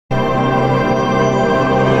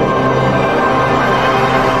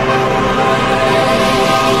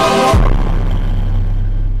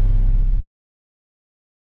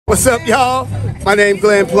What's up, y'all? My name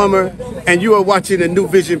Glenn Plummer, and you are watching a New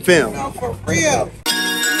Vision film.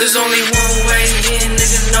 There's only one way in,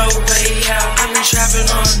 nigga, no way out. I've been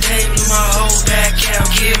trapping all day with my whole back out.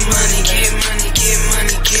 Get money, get money, get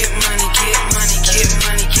money, get money, get money, get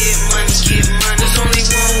money, get money, get money. There's only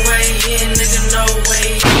one way in, nigga, no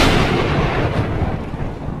way out.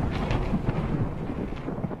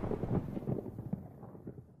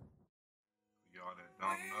 Y'all that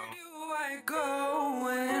don't know,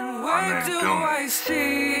 Where do I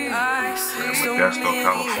see? Modesto,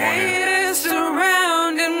 California.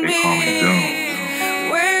 Surrounding They call me Doom.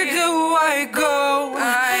 Where do I go?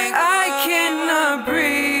 I cannot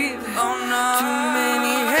breathe. Too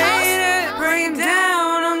many haters bring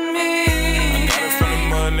down on me. Got it from the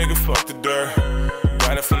mud, nigga, fuck the dirt.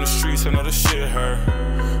 Got it from the streets, I know the shit hurt.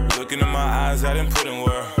 Looking in my eyes, I didn't put in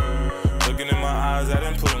work. Looking in my eyes, I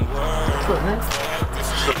didn't put in work.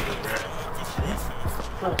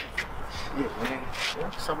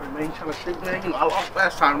 Somebody man trying to shit, man. You know, I lost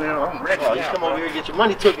last time, man. I'm ready. Oh, you come over here and get your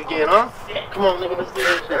money took again, huh? Come on, nigga, let's do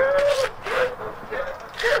this shit.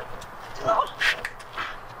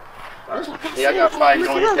 Yeah, I got five. You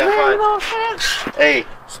don't hit that five. Hey,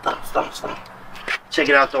 stop. Check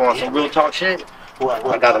it out though, on some real talk shit. What?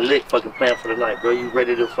 I got a lit fucking plan for the night, bro. You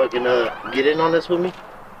ready to fucking get in on this with me?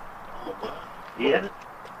 Yeah.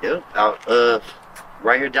 Yep. Out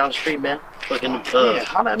right here down the street, man. Fucking yeah,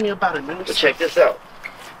 holler at me about it, man. But check this out.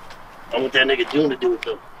 I want that nigga Doon to do it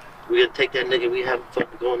though. We gotta take that nigga, we have him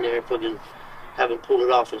fucking go in there and fucking have him pull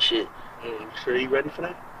it off and shit. You sure you ready for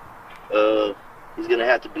that? He's gonna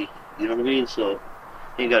have to be. You know what I mean? So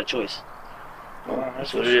he ain't got a choice.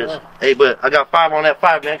 That's what it is. Hey, but I got 5 on that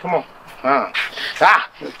 5, man. Come on.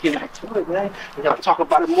 Let's get back to it, man. We gotta talk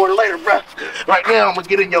about it more later, bro. Right now, I'm gonna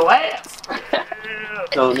get in your ass.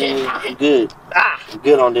 So nigga, I'm good. I'm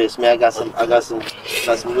good on this, man. I got some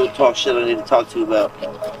real talk shit I need to talk to you about.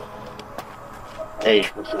 Hey,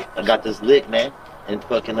 I got this lick, man, and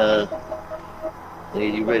fucking nigga,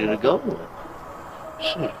 you ready to go?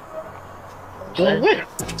 Shit. Going where?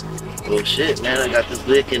 Well, shit, man. I got this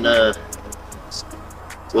lick and well,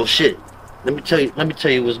 shit. Let me tell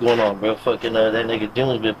you what's going on, bro. Fucking that nigga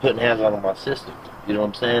Doon's been putting hands on my sister. You know what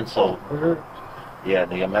I'm saying? So, yeah,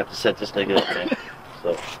 nigga, I'm gonna have to set this nigga up, man.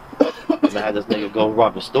 So, I'm gonna have this nigga go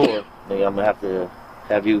rob the store. Nigga, I'm gonna have to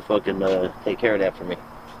have you fucking take care of that for me.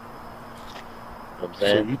 You know what I'm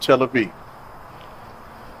saying? So you telling me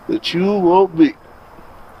that you want me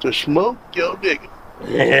to smoke your nigga?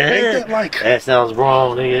 Ain't that like? That sounds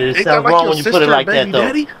wrong, nigga. It sounds like wrong when you put it like that, though.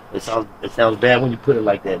 Daddy? It sounds bad when you put it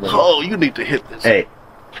like that, nigga. Oh, you need to hit this. Hey.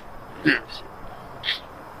 Yes.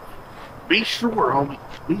 Be sure, homie.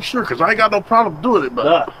 Be sure, because I ain't got no problem doing it,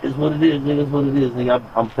 but It's what it is, nigga. It's what it is, nigga.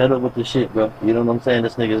 I'm fed up with this shit, bro. You know what I'm saying?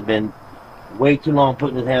 This nigga's been way too long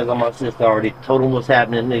putting his hands on my sister already. Told him what's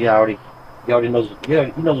happening, nigga. He already knows. Yeah,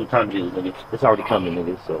 he knows what time it is, nigga. It's already coming,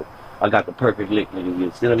 nigga. So I got the perfect lick, nigga.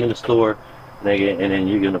 You sit him in the store, nigga, and then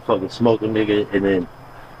you're gonna fucking smoke him, nigga, and then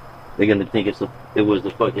they're gonna think it was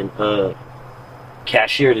the fucking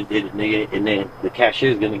cashier that did it, nigga, and then the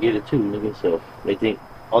cashier's gonna get it too, nigga. So they think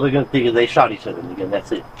all they're gonna think is they shot each other, nigga, and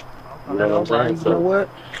that's it. You know what I'm saying? You know what?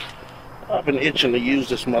 I've been itching to use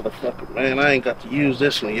this motherfucker, man. I ain't got to use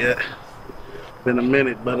this one yet. Been a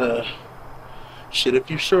minute, but shit, if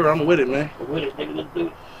you sure, I'm with it, man. I'm with it, nigga. Let's do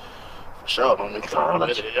it. For sure, homie. I'm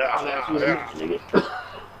with it. Yeah. Nigga.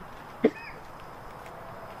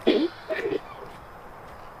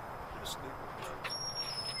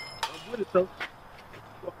 I'm with it, though.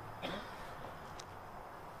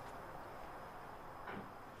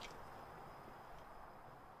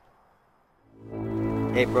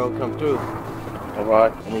 Hey, bro, come through. All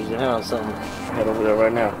right. I need your hand on something. Head over there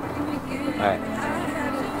right now. Alright.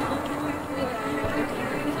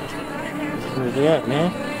 Where's he at,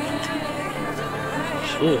 man?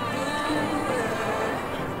 Shit.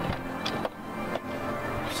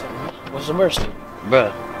 What's the mercy?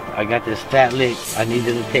 Bruh, I got this fat lick I need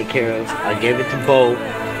you to take care of. I gave it to Bo.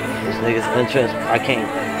 This nigga's interest. I can't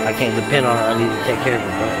depend on her. I need to take care of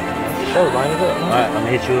it, bro. Sure, line it up. Alright, I'm gonna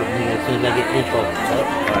hit you up, nigga, as soon as I get info. Alright.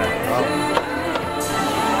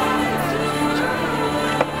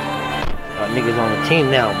 Our niggas on the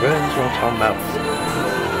team now, bro. That's what I'm talking about.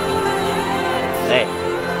 Hey.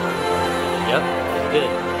 Yep, that's good.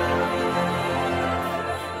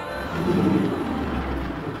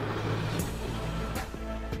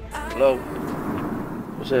 Hello.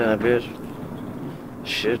 What's that, bitch?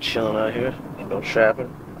 Shit, chilling out here. Ain't no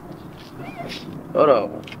trapping. Hold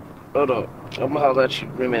on. I'm gonna holler at you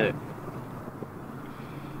in a minute.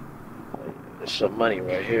 There's some money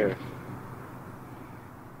right here.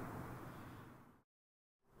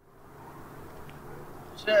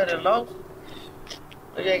 Said it, Los.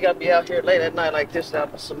 You ain't gotta be out here late at night like this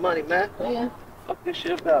out for some money, man. Yeah. Fuck this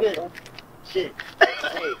shit about, bro. Shit.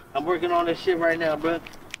 Hey, I'm working on this shit right now, bro.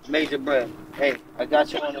 Major, bro. Hey, I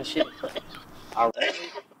got you on this shit.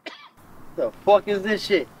 The fuck is this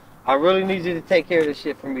shit? I really need you to take care of this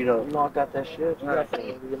shit for me, though. You know I got that shit. You got that.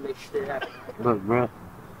 You make shit happen. Look, bro.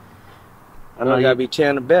 I know you gotta be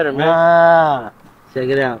chanting better, man. Nah. Check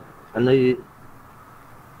it out. I know you're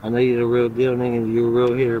the real deal, nigga. You're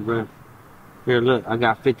real here, bro. Here, look. I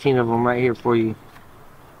got 15 of them right here for you.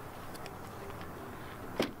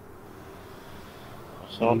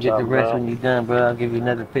 So you get the rest when you're done, bro. I'll give you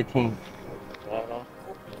another 15.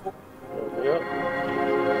 Yep.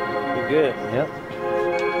 You good? Yep.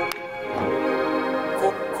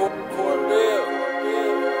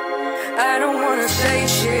 I don't wanna say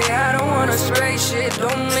shit, I don't wanna spray shit.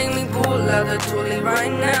 Don't make me pull out the toolie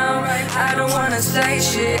right now. I don't wanna say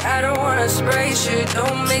shit, I don't wanna spray shit.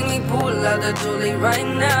 Don't make me pull out the toolie right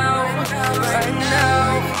now. Right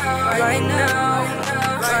now, right now,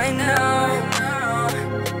 right now.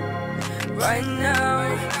 Right now,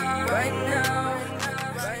 right now,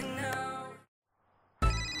 right now.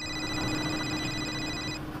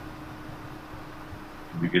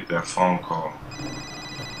 We get that phone call.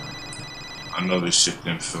 I know this shit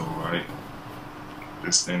didn't feel right.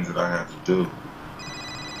 There's things that I have to do.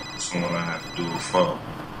 Someone I have to do it for.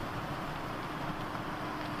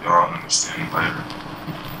 Y'all understand later.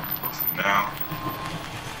 But for now,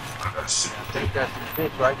 I got shit to do. Take that some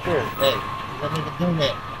bitch right there. Hey, let me do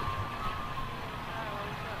that.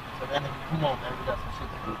 So that nigga, come on, man. We got some shit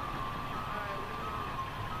to do.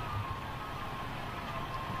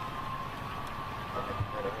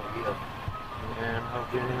 Man, I'm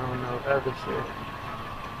getting on no other shit.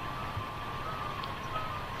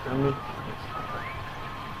 Feel me?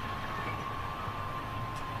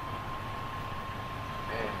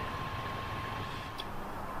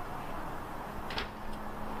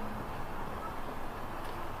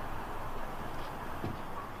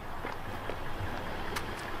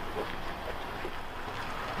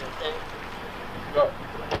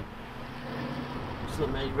 So,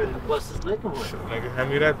 man, you ready to bust this liquor with? Nigga, hand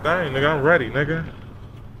me that thing, nigga. I'm ready, nigga.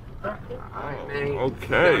 Alright, man.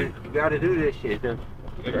 Okay. You gotta do this shit, though.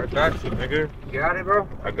 Nigga, I got you, nigga. You got it, bro?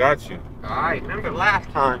 I got you. Alright, remember last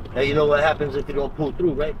time. Hey, you know what happens if you don't pull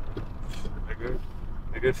through, right?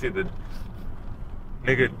 Nigga, see the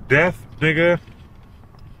nigga death, nigga.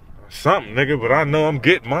 Something, nigga, but I know I'm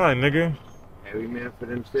getting mine, nigga. Every man for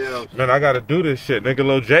themselves. Man, I gotta do this shit. Nigga,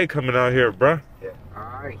 Lil J coming out here, bruh. Yeah.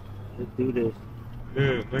 Alright, let's do this.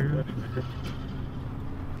 Yeah, nigga.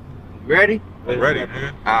 You ready? I'm ready,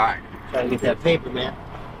 nigga. Alright. Try to get that paper, man.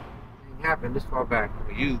 Ain't happened this far back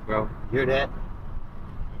for you, bro. Hear that?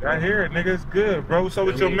 I hear it, nigga. It's good, bro. What's up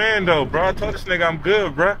with your man, though, bro? I told this nigga I'm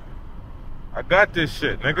good, bruh. I got this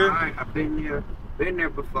shit, nigga. Alright, I've been there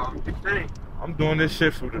before. I'm just saying. I'm doing this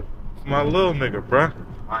shit for my little nigga, bruh.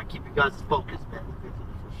 Alright, keep you guys focused, man.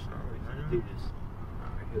 Let's do this.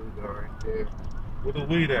 Alright, here we go right there. Where the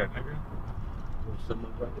weed at, nigga? Some of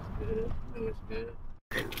it's good. No, it's good.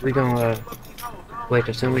 We gonna wait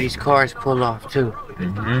till some of these cars pull off too.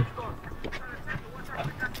 Mm-hmm.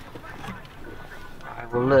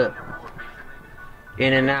 Alright, well look.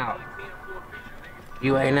 In and out.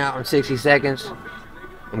 You ain't out in 60 seconds.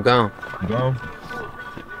 I'm gone. Go.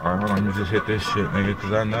 Alright, hold on. Let me just hit this shit, nigga,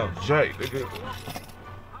 because I know. Jay, nigga.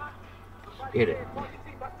 Hit it.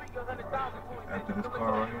 After this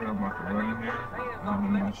car right here, I'm about to run in here. I'm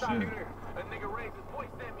in my shit.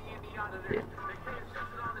 Yeah.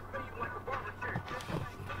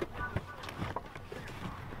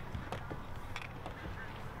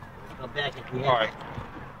 Go back at the end. Alright.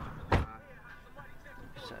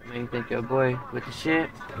 So, man, you think your boy with the shit?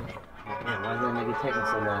 Man, why is that nigga taking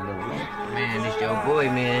so long, though? Man, this your boy,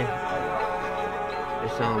 man.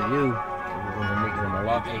 It's on you. We're gonna make it in my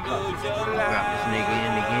lock. Drop this nigga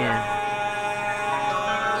in again.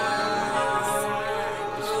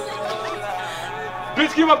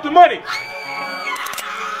 Bitch, give up the money!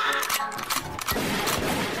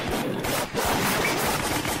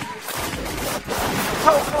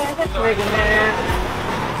 Nigga, man.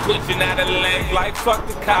 Switching out of lane like fuck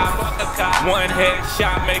the cop. One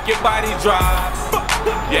headshot, make your body drop.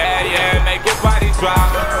 Yeah, make your body drop.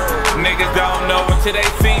 Niggas don't know until they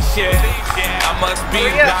see shit. I must be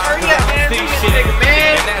blind, I don't see shit.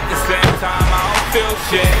 And at the same time, I don't feel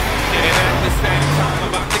shit. And at the same time, I'm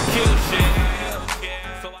about to kill shit.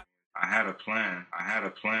 I had a plan.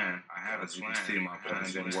 See my plan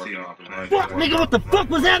didn't work out. Fuck, nigga, what the fuck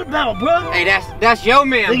was that about, bro? Hey, that's your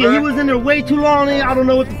man, Nigga, bro. he was in there way too long, nigga. I don't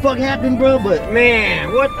know what the fuck happened, bro, but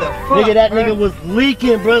Man, what the fuck? nigga, that bro? nigga was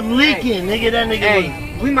leaking, bro, leaking. Nigga, that nigga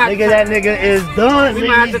was. We might Nigga, that nigga is done. we Nigga,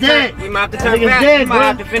 might he's have to dead. we might have to That turn nigga's back. dead, We might bro.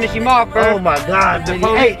 have to finish him off, bro. Oh my god, The nigga.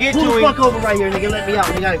 police Hey, get pull to the him. fuck over right here, nigga. Let me out,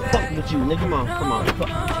 nigga. I ain't fucking with you, nigga. Come on, come on. Fuck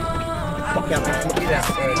out, Get out,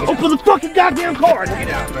 bro. Open the fucking goddamn car, nigga.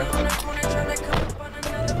 Get out, bro.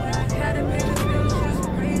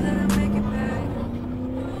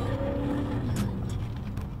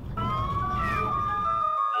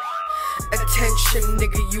 Attention,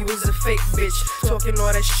 nigga, you was a fake bitch. Talking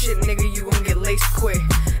all that shit, nigga, you gon' get laced quick.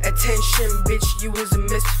 Attention, bitch, you was a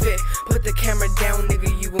misfit. Put the camera down, nigga,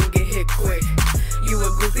 you gon' get hit quick. You a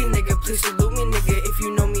groupie, nigga, please salute me, nigga. If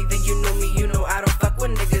you know me, then you know me. You know I don't fuck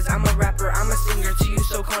with niggas. I'm a rapper, I'm a singer. To you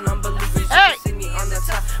so-called unbelievers, you see me on the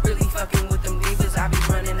top, really fucking with them divas. I be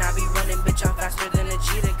running, bitch, I'm faster than a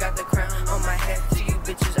cheetah. Got the crown on my head. To you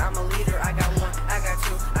bitches, I'm a leader. I got 1, I got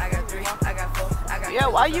 2, I got 3, I got 4, I got Yeah,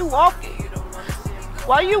 why you walking?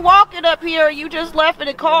 Why you walking up here? You just left in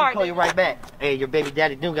the car. I'll call you right back. Hey, your baby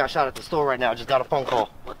daddy Doon got shot at the store right now. I just got a phone call.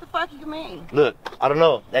 What the fuck you mean? Look, I don't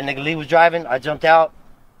know. That nigga Lee was driving. I jumped out.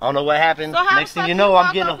 I don't know what happened. So how Next the thing fuck you know, walk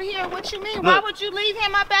I'm getting over here? What you mean? Look. Why would you leave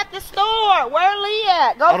him up at the store? Where Lee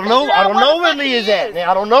at? Go I don't know. figure I out don't where know the where fuck Lee he is at. Man,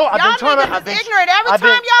 I don't know. I've Y'all been trying to. niggas I've been is ignorant. Every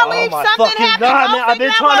time y'all leave, oh my something fucking happens. God, Go man! I've been figure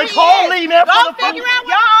out trying where to he call is. Lee, man. Go motherfucker. figure out.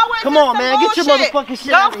 Y'all always Come do on, some man. Get your bullshit. motherfucking shit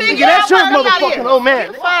Go out. figure Nigga, that's out your where he motherfucking is. old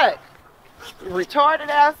man. Fuck. Retarded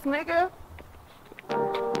ass nigga.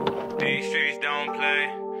 These streets don't play.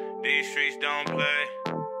 These streets don't play.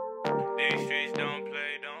 These streets don't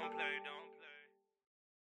play, don't play, don't play.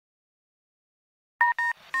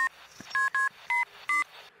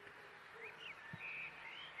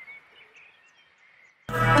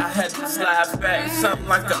 I had to slide back, something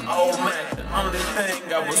like an old man. The only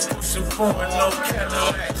thing I was pushing for was no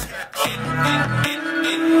Cadillac.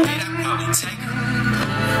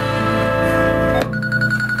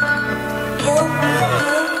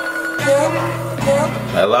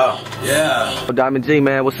 Hello. Yeah. Diamond G,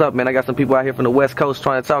 man, what's up, man? I got some people out here from the West Coast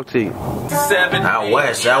trying to talk to you. 7 Out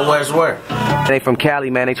west where? They from Cali,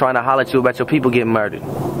 man. They trying to holler at you about your people getting murdered.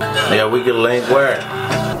 Yeah, we can link where?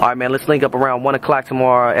 All right, man, let's link up around 1 o'clock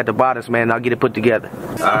tomorrow at the Bottoms, man, and I'll get it put together.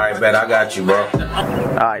 Alright, bet, I got you, bro.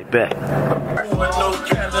 All right, bet. No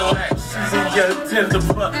Cadillac, she's a young tender,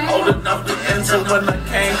 but old enough to enter. When I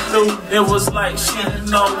came through, it was like she didn't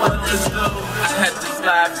know what to do. I had to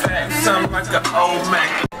slide back, something like an old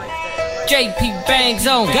man. JP Bangs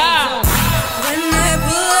on God. When I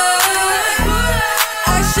pull up, I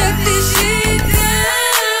shut this shit down.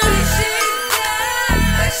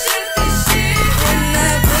 I shut this shit. When I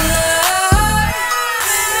pull up,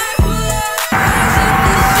 I shut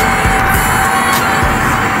this shit down.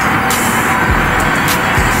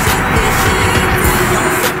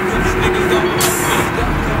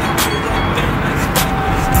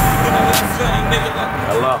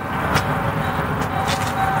 Hello.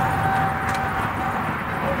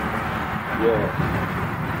 Yeah.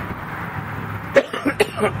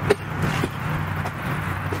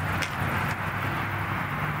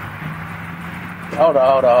 Hold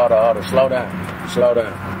on. Slow down.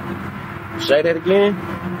 Say that again.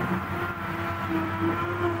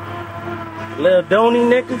 Lil Dooney,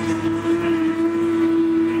 nigga.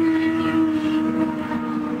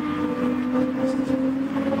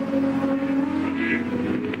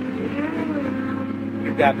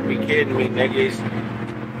 You got to be kidding me, nigga.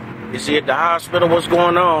 Is he at the hospital? What's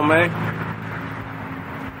going on, man?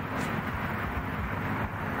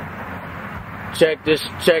 Check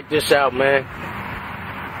this out, man.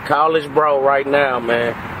 Call his bro right now,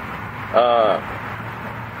 man.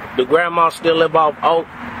 The grandma still live off Oak.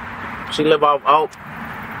 She live off Oak.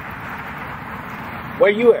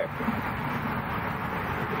 Where you at?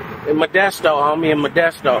 In Modesto, homie, in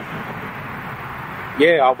Modesto.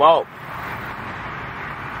 Yeah, off Oak.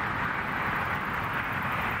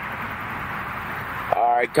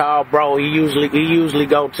 Alright, call bro. He usually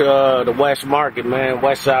go to the West Market, man.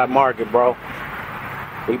 West Side Market, bro.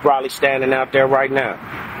 He probably standing out there right now.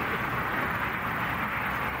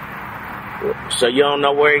 So you don't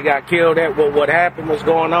know where he got killed at? Well, what happened? What's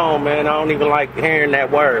going on, man? I don't even like hearing that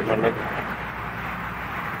word, my nigga.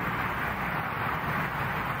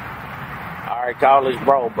 Alright, call his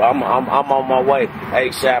bro. I'm on my way.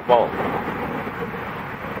 ASAP.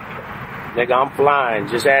 Nigga, I'm flying.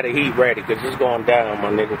 Just had the heat ready, cause it's going down, my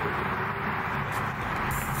nigga.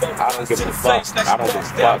 I don't give a fuck. I don't give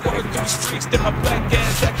a fuck.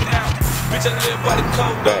 Bitch, I live by the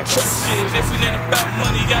code. Shit, if it ain't about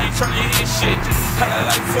money, I ain't tryna hear shit. got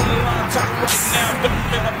life on the line, talk right now. Don't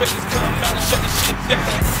make my bitches come out and shut the shit down.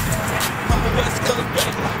 I'm a West Coast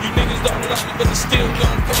baby. You niggas don't like me, but they still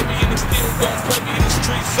gon' pay me, and they still gon' play me in the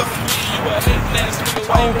streets. On me, you a hatin' ass nigga.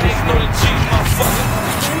 Why you hatin' on the G, motherfucker?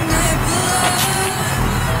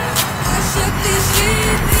 I shut this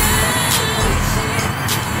shit down.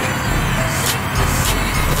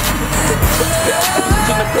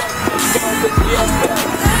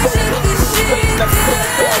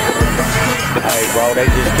 Hey, bro, they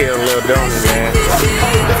just killed Lil Dooney, man.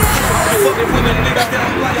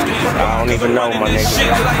 I don't even know, my nigga.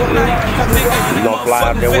 You gonna fly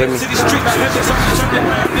out there with me?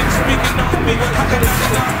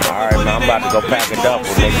 Alright, man, I'm about to go pack a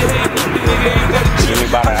duffel, nigga. Give me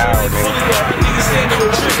about an hour, nigga.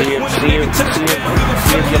 See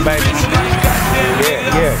if your baby.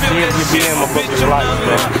 Yeah, see if your BM will book his flight,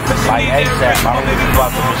 man. Like ASAP, I don't give a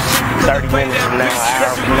fuck if it's 30 minutes from now, an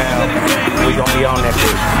hour from now. We gonna be on that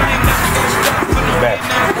bitch. Bet.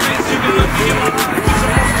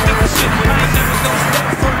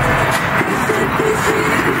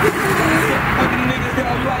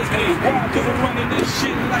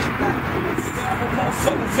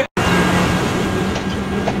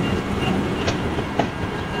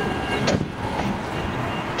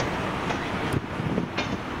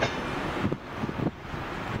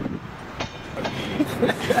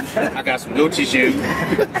 I got some Gucci shoes.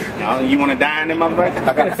 You want to dine in my motherfucker?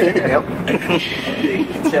 I got to fit it up.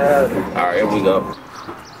 All right, here we go.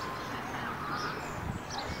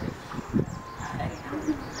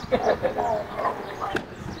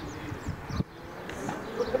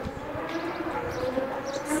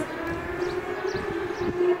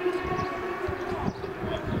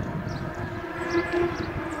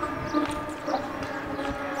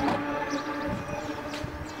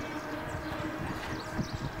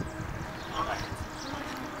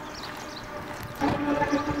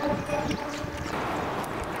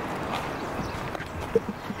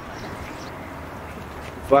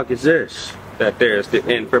 Fuck is this? That there's the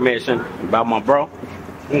information about my bro?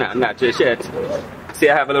 No, not just yet. See,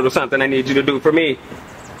 I have a little something I need you to do for me.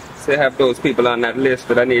 See, I have those people on that list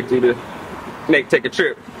that I need you to take a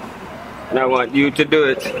trip. And I want you to do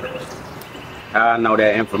it. I know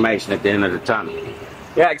that information at the end of the tunnel.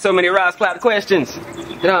 You ask so many Ross Cloud questions.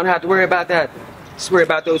 You don't have to worry about that. Just worry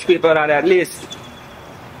about those people on that list.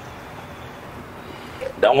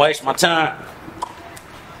 Don't waste my time.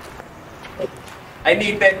 I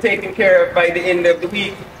need that taken care of by the end of the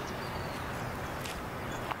week.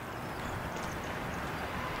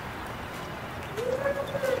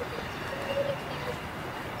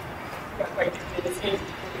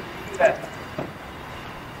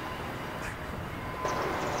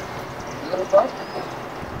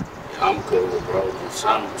 I'm cool, bro.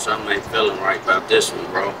 Something ain't feeling right about this one,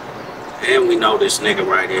 bro. And we know this nigga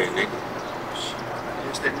right here, nigga.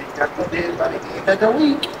 That nigga got the dead by the end of the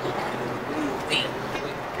week.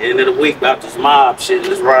 End of the week about this mob shit.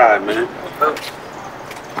 Let's ride, man.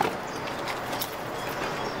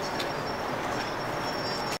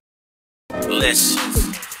 Listen.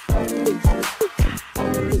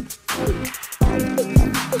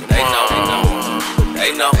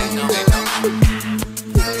 They know.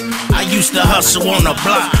 I used to hustle on the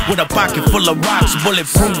block with a pocket full of rocks,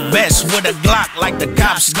 bulletproof vest with a Glock like the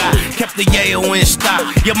cops got. Kept the yayo in stock,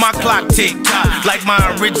 yeah, my clock tick-tock like my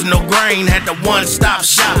original grain had the one-stop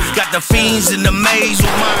shop. Got the fiends in the maze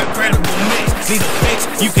with my incredible mix. Need a fix?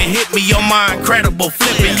 You can hit me on my incredible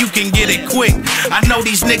flip and you can get it quick. I know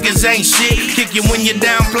these niggas ain't shit. Kick you when you're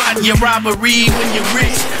down plotting your robbery when you're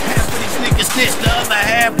rich. Niggas snitch, the other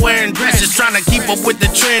half wearing dresses, trying to keep up with the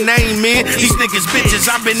trend. I ain't man. These niggas bitches,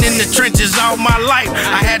 I've been in the trenches all my life.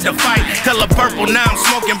 I had to fight, color purple, now I'm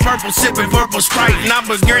smoking purple, sipping purple Sprite, and I'm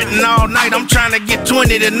regretting all night. I'm trying to get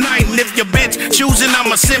 20 tonight, and if your bitch choosing,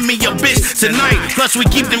 I'ma send me your bitch tonight. Plus we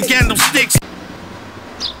keep them candlesticks.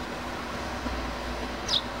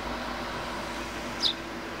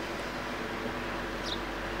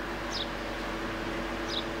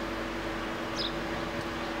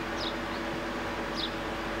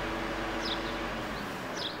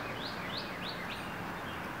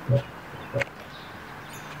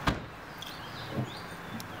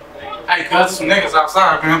 Hey, cuz, some niggas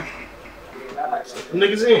outside, man.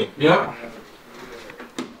 Niggas in? Yeah.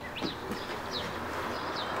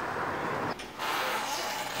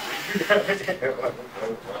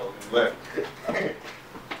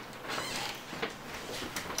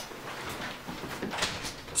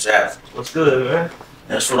 What's that? What's good, man?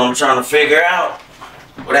 That's what I'm trying to figure out.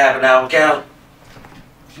 What happened out in Cali?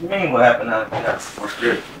 What you mean what happened out in Cali? What's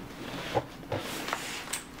good?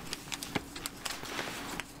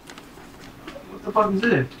 What the the fuck is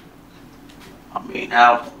this? I mean,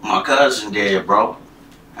 how my cousin dead, bro.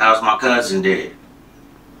 How's my cousin dead?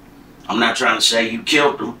 I'm not trying to say you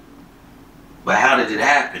killed him, but how did it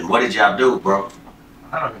happen? What did y'all do, bro?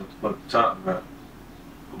 I don't know what the fuck you're talking about.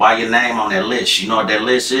 Why your name on that list? You know what that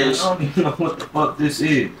list is? I don't even know what the fuck this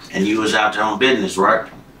is. And you was out there on business, right?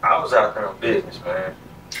 I was out there on business, man.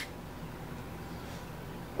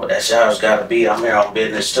 Well, that's how it's gotta be. I'm here on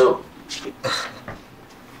business too.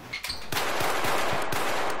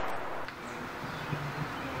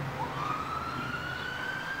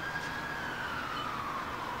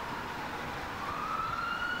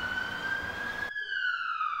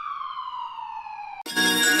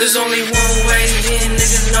 There's only one way in,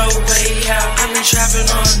 nigga, no way out. I've been trapping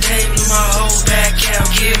all day, blew my whole back out.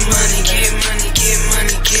 Get money, get money, get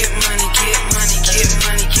money, get money, get money, get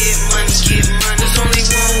money, get money, get money. There's only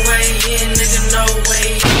one way in, nigga, no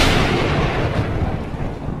way out.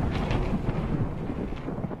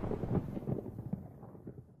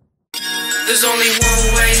 There's only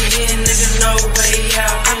one way in, nigga, no